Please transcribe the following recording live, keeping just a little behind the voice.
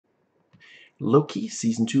Loki,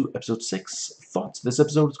 Season 2, Episode 6, Thoughts. This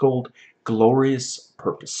episode is called Glorious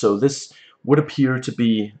Purpose. So this would appear to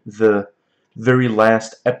be the very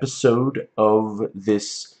last episode of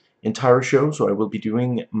this entire show, so I will be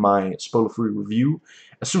doing my spoiler-free review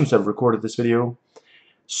as soon as I've recorded this video.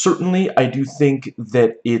 Certainly, I do think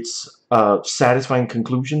that it's a satisfying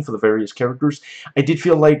conclusion for the various characters. I did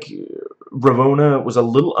feel like Ravonna was a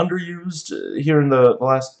little underused here in the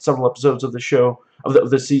last several episodes of the show,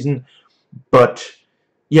 of this season. But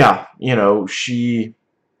yeah, you know, she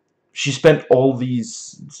spent all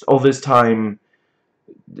this time,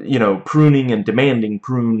 you know, pruning and demanding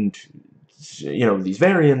pruned, you know, these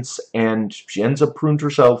variants, and she ends up pruned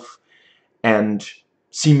herself and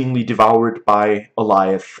seemingly devoured by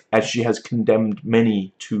Goliath, as she has condemned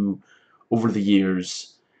many to over the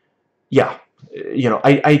years. Yeah, you know,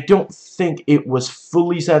 I don't think it was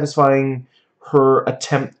fully satisfying, her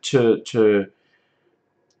attempt to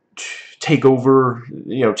take over,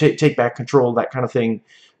 you know, take back control, that kind of thing,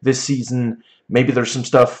 this season. Maybe there's some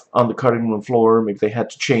stuff on the cutting room floor, maybe they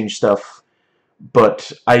had to change stuff,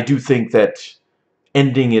 but I do think that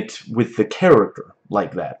ending it with the character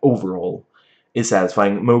like that, overall, is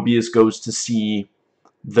satisfying. Mobius goes to see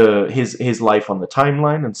his life on the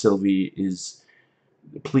timeline, and Sylvie is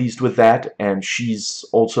pleased with that, and she's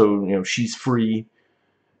also, you know, she's free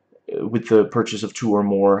with the purchase of 2 or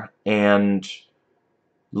more, and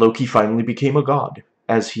Loki finally became a god,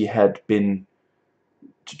 as he had been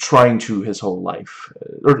trying to his whole life.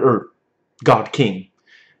 Or God King.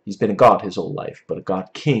 He's been a god his whole life, but a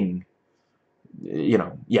god king, you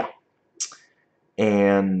know, yeah.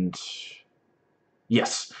 And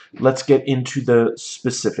yes, let's get into the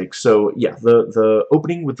specifics. So yeah, the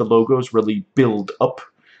opening with the logos really build up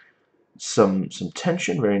some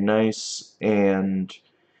tension, very nice. And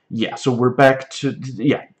yeah, so we're back to,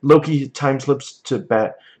 yeah, Loki time slips to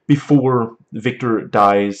bat before Victor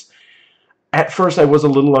dies. At first I was a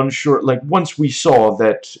little unsure, like, once we saw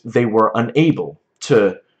that they were unable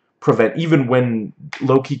to prevent, even when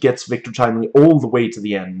Loki gets Victor timely all the way to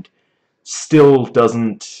the end, still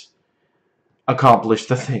doesn't accomplish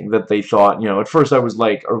the thing that they thought. You know, at first I was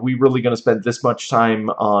like, are we really going to spend this much time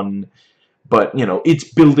on, but, you know, it's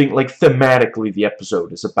building, like, thematically the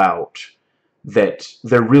episode is about that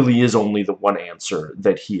there really is only the one answer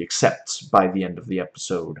that he accepts by the end of the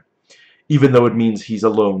episode, even though it means he's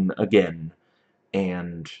alone again.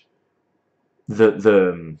 And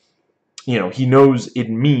the you know, he knows it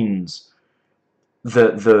means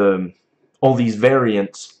all these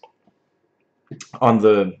variants on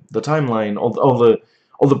the timeline, all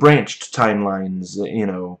the branched timelines, you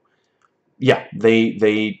know, yeah,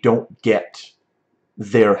 they don't get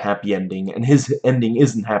their happy ending, and his ending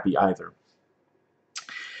isn't happy either.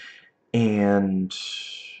 And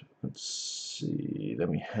let's see, then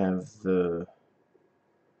we have the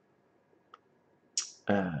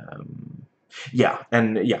yeah,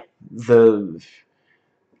 and yeah,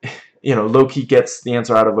 you know, Loki gets the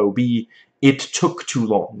answer out of OB. It took too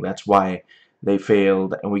long. That's why they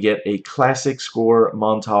failed, and we get a classic score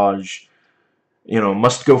montage. You know,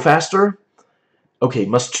 must go faster. Okay,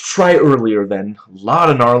 must try earlier then. A lot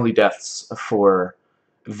of gnarly deaths for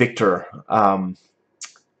Victor.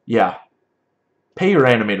 Yeah, pay your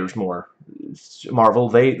animators more, Marvel.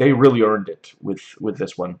 They really earned it with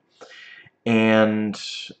this one. And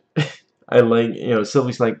I like, you know,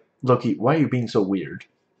 Sylvie's like, Loki, why are you being so weird?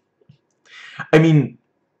 I mean,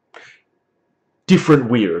 different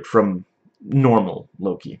weird from normal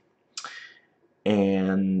Loki.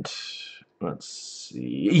 And let's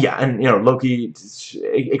see, yeah, and, you know, Loki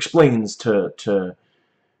explains to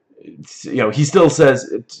you know, he still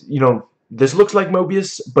says, you know, this looks like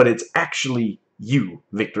Mobius, but it's actually you,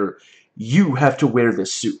 Victor. You have to wear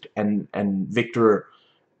this suit. And Victor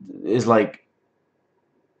is like,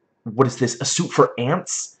 what is this, a suit for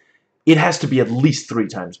ants? It has to be at least 3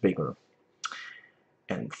 times bigger.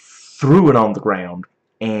 And threw it on the ground.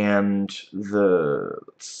 And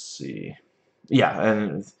let's see, yeah,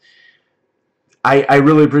 and I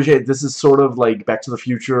really appreciate, this is sort of like Back to the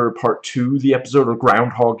Future Part 2, the episode, or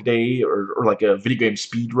Groundhog Day, or like a video game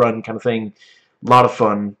speed run kind of thing. A lot of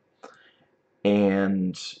fun.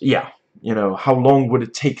 And yeah, you know, how long would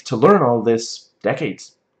it take to learn all this?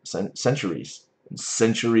 Decades, centuries,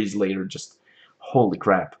 centuries later, just holy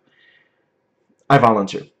crap. I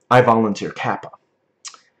volunteer Kappa.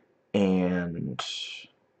 And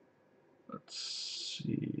let's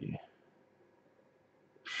see,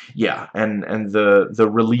 yeah, and the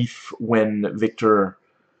relief when Victor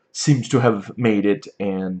seems to have made it,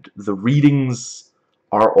 and the readings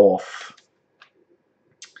are off.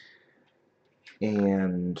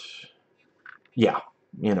 And yeah,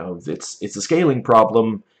 You know, it's a scaling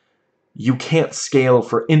problem. You can't scale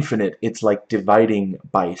for infinite. It's like dividing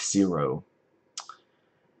by 0.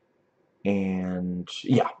 And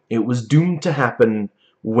yeah, it was doomed to happen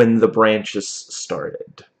when the branches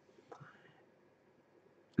started.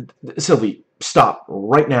 Sylvie, stop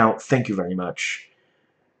right now. Thank you very much.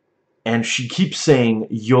 And she keeps saying,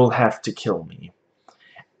 you'll have to kill me.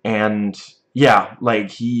 And yeah,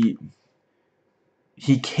 like he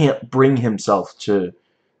can't bring himself to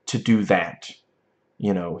do that.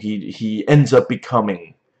 You know, he ends up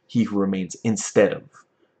becoming he who remains instead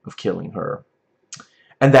of killing her.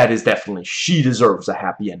 And that is definitely, she deserves a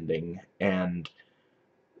happy ending, and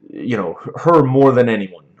you know, her more than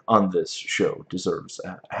anyone on this show deserves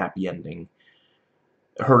a happy ending.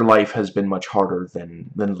 Her life has been much harder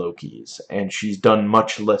than Loki's, and she's done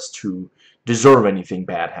much less to deserve anything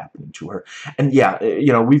bad happening to her. And yeah,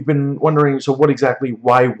 you know, we've been wondering, so what exactly,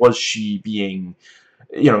 why was she being,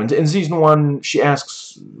 you know, in season 1, she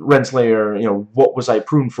asks Renslayer, you know, what was I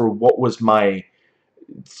pruned for, what was my,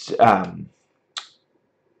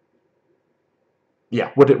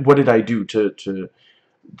 yeah, what did I do to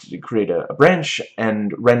create a branch?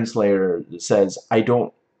 And Renslayer says, I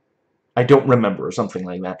don't remember, or something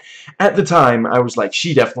like that. At the time, I was like,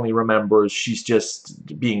 she definitely remembers, she's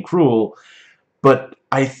just being cruel. But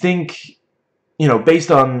I think, you know, based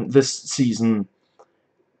on this season,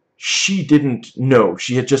 she didn't know.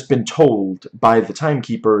 She had just been told by the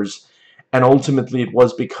Timekeepers, and ultimately it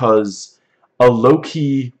was because a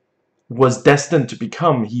Loki was destined to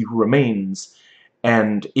become He Who Remains,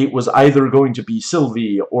 and it was either going to be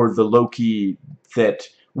Sylvie or the Loki that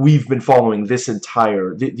we've been following this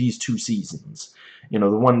entire, these 2 seasons. You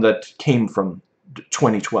know, the one that came from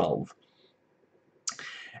 2012.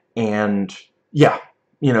 And, yeah,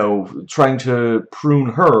 you know, trying to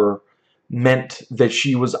prune her meant that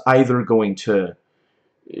she was either going to,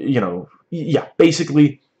 you know, yeah,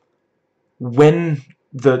 basically, when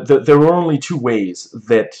there were only 2 ways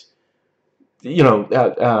that, you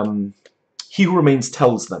know, He Who Remains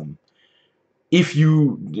tells them, if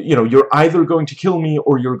you know, you're either going to kill me,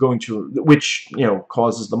 or you're going to, which, you know,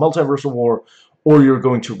 causes the multiversal war, or you're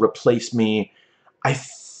going to replace me.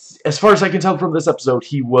 As far as I can tell from this episode,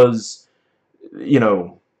 he was, you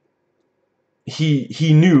know,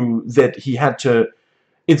 he knew that he had to,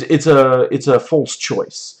 it's a false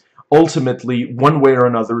choice. Ultimately, one way or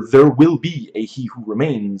another, there will be a He Who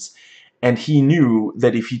Remains, and he knew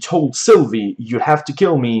that if he told Sylvie, you have to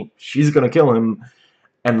kill me, she's gonna kill him.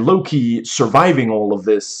 And Loki, surviving all of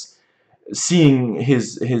this, seeing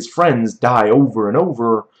his friends die over and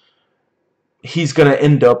over, he's gonna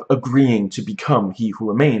end up agreeing to become He Who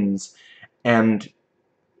Remains. And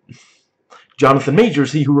Jonathan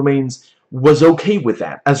Majors, He Who Remains, was okay with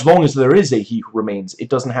that. As long as there is a He Who Remains, it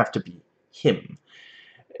doesn't have to be him.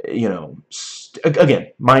 You know,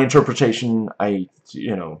 again, my interpretation,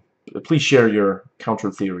 you know, please share your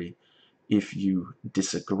counter theory if you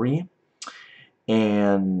disagree.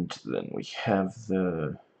 And then we have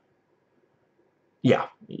the, yeah,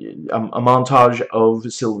 a montage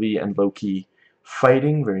of Sylvie and Loki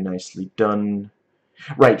fighting, very nicely done.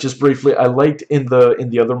 Right, just briefly, I liked in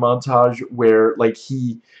the other montage where, like,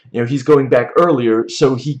 he, you know, he's going back earlier,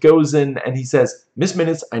 so he goes in and he says, Miss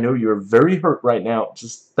Minutes, I know you're very hurt right now.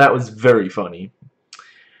 Just, that was very funny.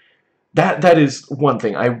 That is one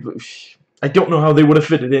thing. I don't know how they would have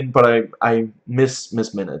fit it in, but I miss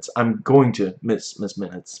Miss Minutes. I'm going to miss Miss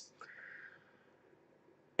Minutes.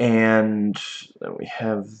 And then we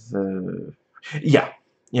have the, yeah,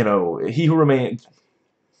 you know, He Who Remains.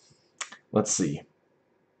 Let's see.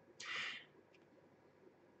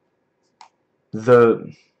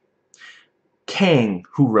 The Kang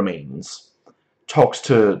Who Remains talks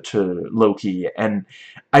to Loki, and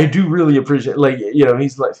I do really appreciate, like, you know,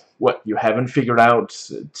 he's like, what, you haven't figured out,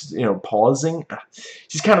 you know, pausing?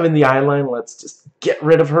 She's kind of in the eye line, let's just get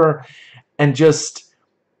rid of her, and just,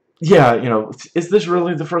 yeah, you know, is this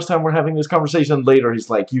really the first time we're having this conversation? And later he's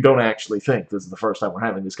like, you don't actually think this is the first time we're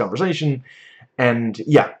having this conversation. And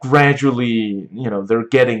yeah, gradually, you know, they're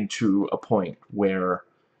getting to a point where,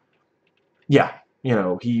 yeah, you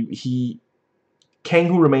know, Kang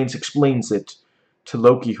Who Remains explains it to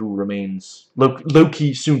Loki Who Remains,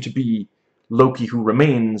 Loki soon to be Loki Who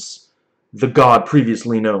Remains, the god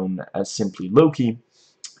previously known as simply Loki.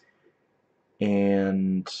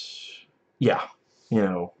 And yeah, you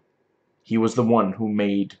know, he was the one who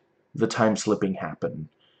made the time-slipping happen.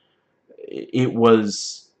 It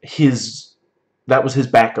was his, that was his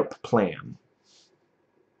backup plan.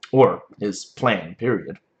 Or his plan,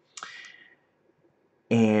 period.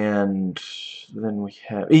 And then we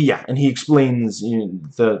have, yeah, and he explains, you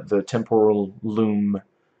know, the temporal loom,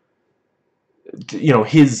 you know,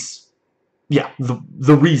 his, yeah,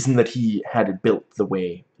 the reason that he had it built the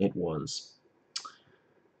way it was.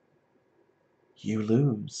 You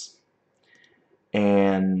lose.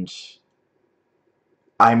 And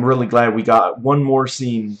I'm really glad we got one more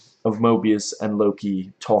scene of Mobius and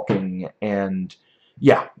Loki talking, and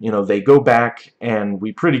yeah, you know, they go back, and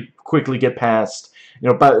we pretty quickly get past, you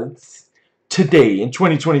know, but today, in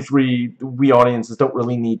 2023, we audiences don't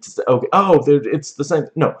really need to say, okay, oh, it's the same.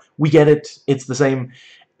 No, we get it, it's the same,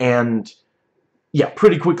 and yeah,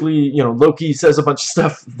 pretty quickly, you know, Loki says a bunch of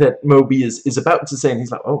stuff that Mobius is about to say, and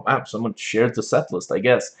he's like, oh, wow, someone shared the set list, I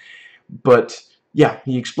guess. But yeah,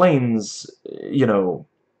 he explains, you know,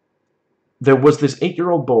 there was this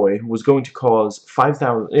 8-year-old boy who was going to cause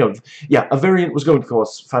 5,000, you know, yeah, a variant was going to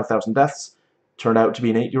cause 5,000 deaths. Turned out to be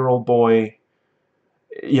an 8-year-old boy.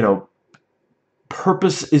 You know,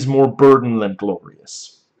 purpose is more burden than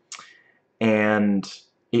glorious. And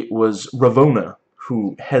it was Ravonna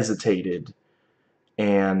who hesitated,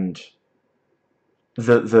 and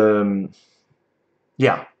the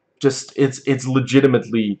yeah, just it's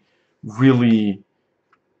legitimately really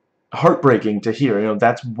heartbreaking to hear. You know,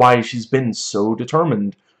 that's why she's been so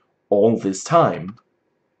determined all this time.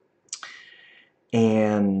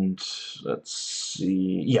 And let's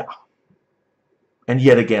see, yeah. And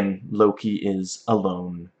yet again, Loki is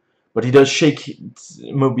alone. But he does shake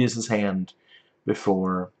Mobius's hand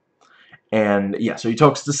before. And yeah, so he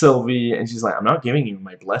talks to Sylvie, and she's like, I'm not giving you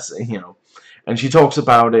my blessing, you know. And she talks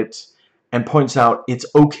about it and points out it's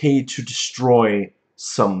okay to destroy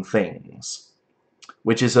some things.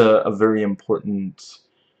 Which is a very important,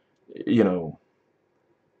 you know,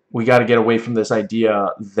 we got to get away from this idea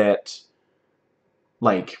that,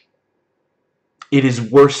 like, it is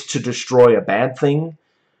worse to destroy a bad thing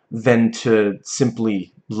than to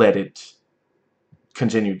simply let it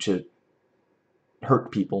continue to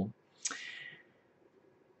hurt people.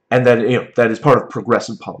 And that, you know, that is part of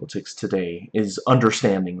progressive politics today, is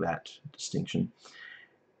understanding that distinction.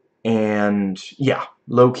 And yeah,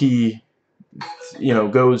 Loki, you know,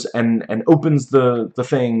 goes and opens the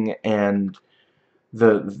thing, and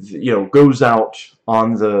you know, goes out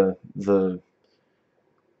on the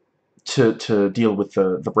to deal with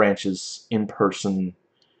the branches in person,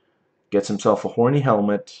 gets himself a horny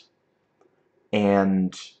helmet,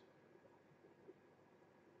 and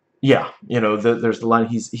yeah, you know, there's the line,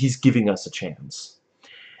 he's giving us a chance.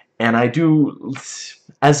 And I do,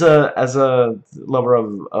 as a lover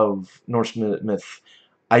of Norse myth,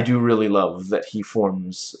 I do really love that he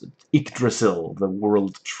forms Yggdrasil, the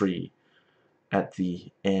world tree, at the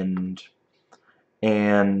end.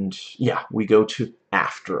 And yeah, we go to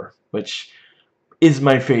after, which is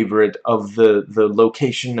my favorite of the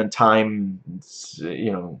location and time,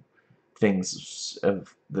 you know, things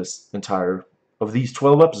of this entire of these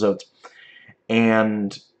 12 episodes.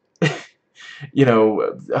 And you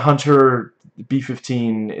know, Hunter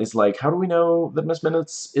B-15 is like, how do we know that Miss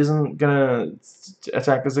Minutes isn't gonna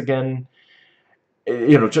attack us again?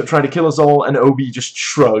 You know, try to kill us all, and Obi just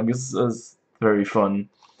shrugs. It's very fun.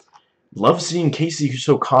 Love seeing Casey who's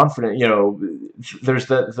so confident. You know, there's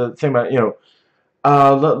the thing about, you know,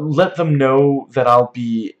 let them know that I'll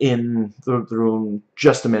be in the room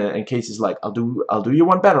just a minute. And Casey's like, I'll do you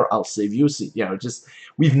one better. I'll save you a seat. You know, just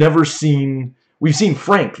we've seen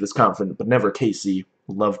Frank this confident, but never Casey.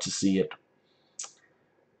 Love to see it.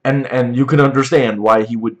 And you can understand why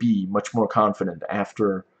he would be much more confident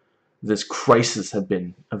after this crisis had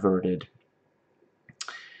been averted.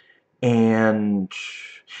 And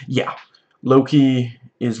yeah, Loki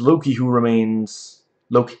is Loki who remains.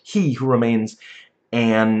 Loki who remains.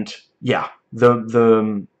 And yeah,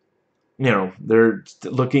 the you know, they're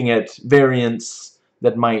looking at variants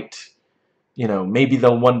that might, you know, maybe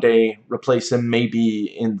they'll one day replace him. Maybe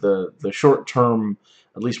in the short term,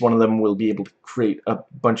 at least one of them will be able to create a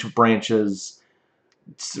bunch of branches,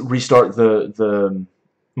 restart the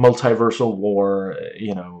multiversal war.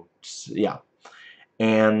 You know, yeah,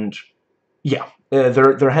 and yeah,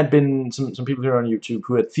 there had been some people here on YouTube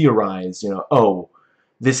who had theorized, you know, oh,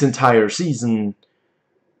 this entire season,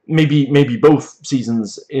 maybe both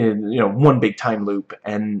seasons in, you know, one big time loop.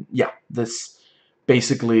 And yeah, this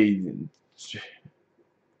basically,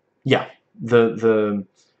 yeah, the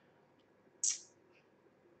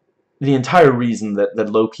entire reason that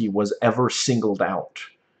Loki was ever singled out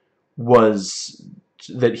was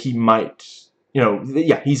that he might, you know,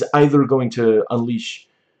 yeah, he's either going to unleash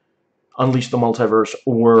the multiverse,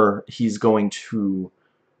 or he's going to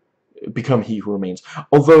become He Who Remains.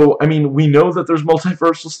 Although, I mean, we know that there's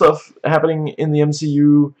multiversal stuff happening in the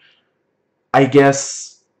MCU. I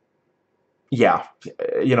guess, yeah.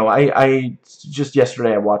 You know, I just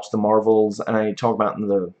yesterday I watched the Marvels, and I talked about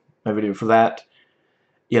in my video for that.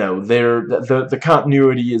 You know, the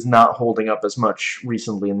continuity is not holding up as much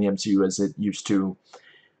recently in the MCU as it used to.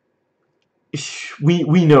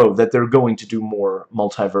 We know that they're going to do more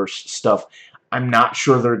multiverse stuff. I'm not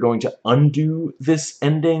sure they're going to undo this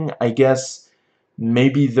ending. I guess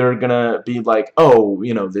maybe they're gonna be like, oh,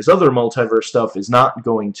 you know, this other multiverse stuff is not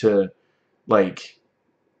going to, like...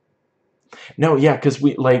 No, yeah, because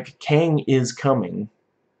like, Kang is coming.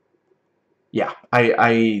 Yeah,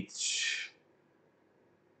 I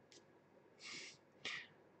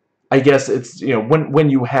guess it's, you know, when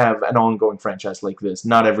you have an ongoing franchise like this,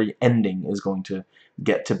 not every ending is going to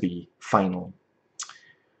get to be final.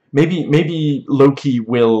 Maybe Loki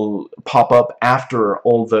will pop up after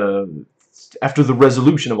the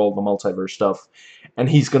resolution of all the multiverse stuff, and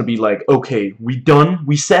he's gonna be like, okay, we done?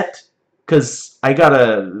 We set? Cause I got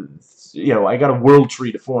a world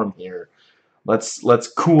tree to form here. Let's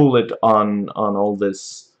cool it on all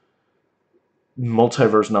this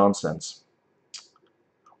multiverse nonsense.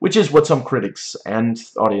 Which is what some critics and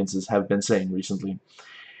audiences have been saying recently.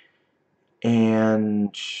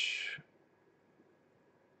 And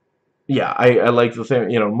yeah, I like the thing,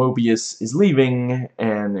 you know, Mobius is leaving,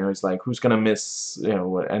 and you know, he's like, who's gonna miss, you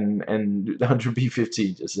know, and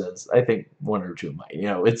 100B15 just says, I think one or two might, you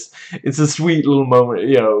know, it's a sweet little moment,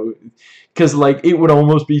 you know, because like, it would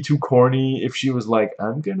almost be too corny if she was like,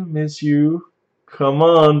 I'm gonna miss you, come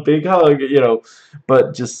on, big hug, you know,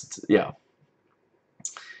 but just, yeah.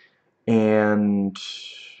 And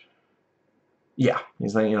yeah,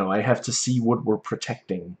 he's like, you know, I have to see what we're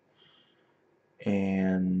protecting.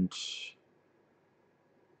 And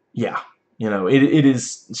yeah, you know, it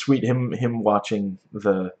is sweet him watching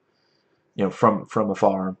the, you know, from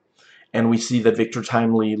afar. And we see that Victor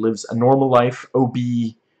Timely lives a normal life. OB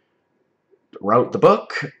wrote the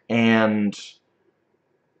book, and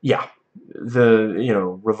yeah, you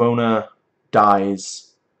know, Ravonna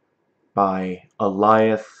dies by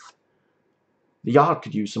Eliath. The yacht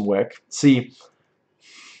could use some work. See,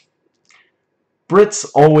 Brits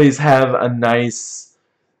always have a nice,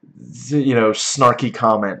 you know, snarky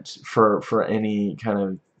comment for any kind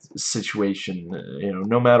of situation, you know,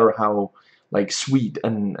 no matter how, like, sweet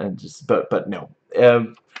and just, but no.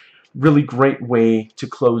 Really great way to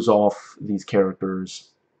close off these characters.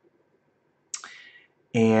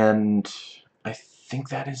 And I think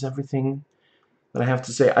that is everything that I have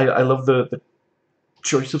to say. I love the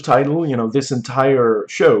choice of title. You know, this entire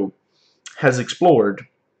show has explored,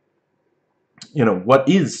 you know, what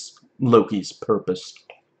is Loki's purpose,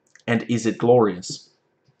 and is it glorious?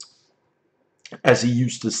 As he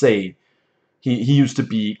used to say, he used to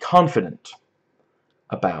be confident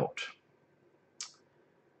about.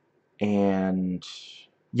 And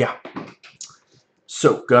yeah,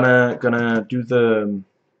 so gonna do the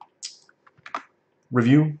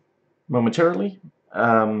review momentarily.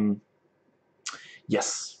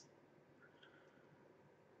 Yes,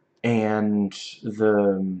 and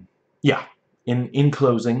yeah, in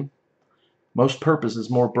closing, most purpose is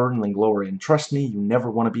more burden than glory, and trust me, you never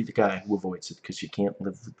want to be the guy who avoids it, because you can't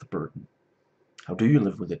live with the burden. How do you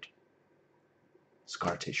live with it?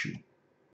 Scar tissue.